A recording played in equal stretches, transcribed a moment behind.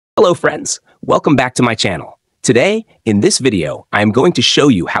Hello friends, welcome back to my channel. Today, in this video, I am going to show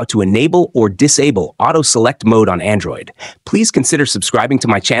you how to enable or disable auto select mode on Android. Please consider subscribing to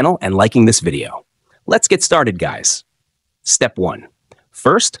my channel and liking this video. Let's get started, guys. Step 1.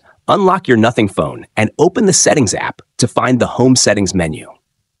 First, unlock your Nothing phone and open the Settings app to find the Home Settings menu.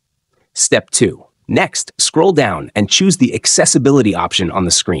 Step 2. Next, scroll down and choose the Accessibility option on the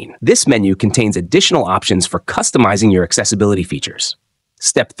screen. This menu contains additional options for customizing your accessibility features.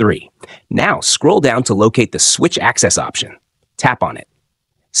 Step 3. Now scroll down to locate the Switch Access option. Tap on it.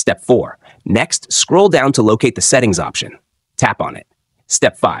 Step 4. Next, scroll down to locate the Settings option. Tap on it.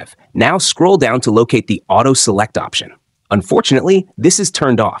 Step 5. Now scroll down to locate the Auto Select option. Unfortunately, this is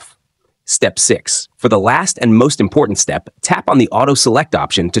turned off. Step 6. For the last and most important step, tap on the Auto Select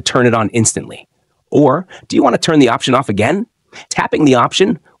option to turn it on instantly. Or, do you want to turn the option off again? Tapping the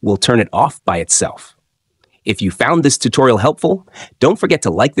option will turn it off by itself. If you found this tutorial helpful, don't forget to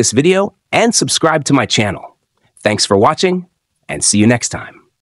like this video and subscribe to my channel. Thanks for watching, and see you next time.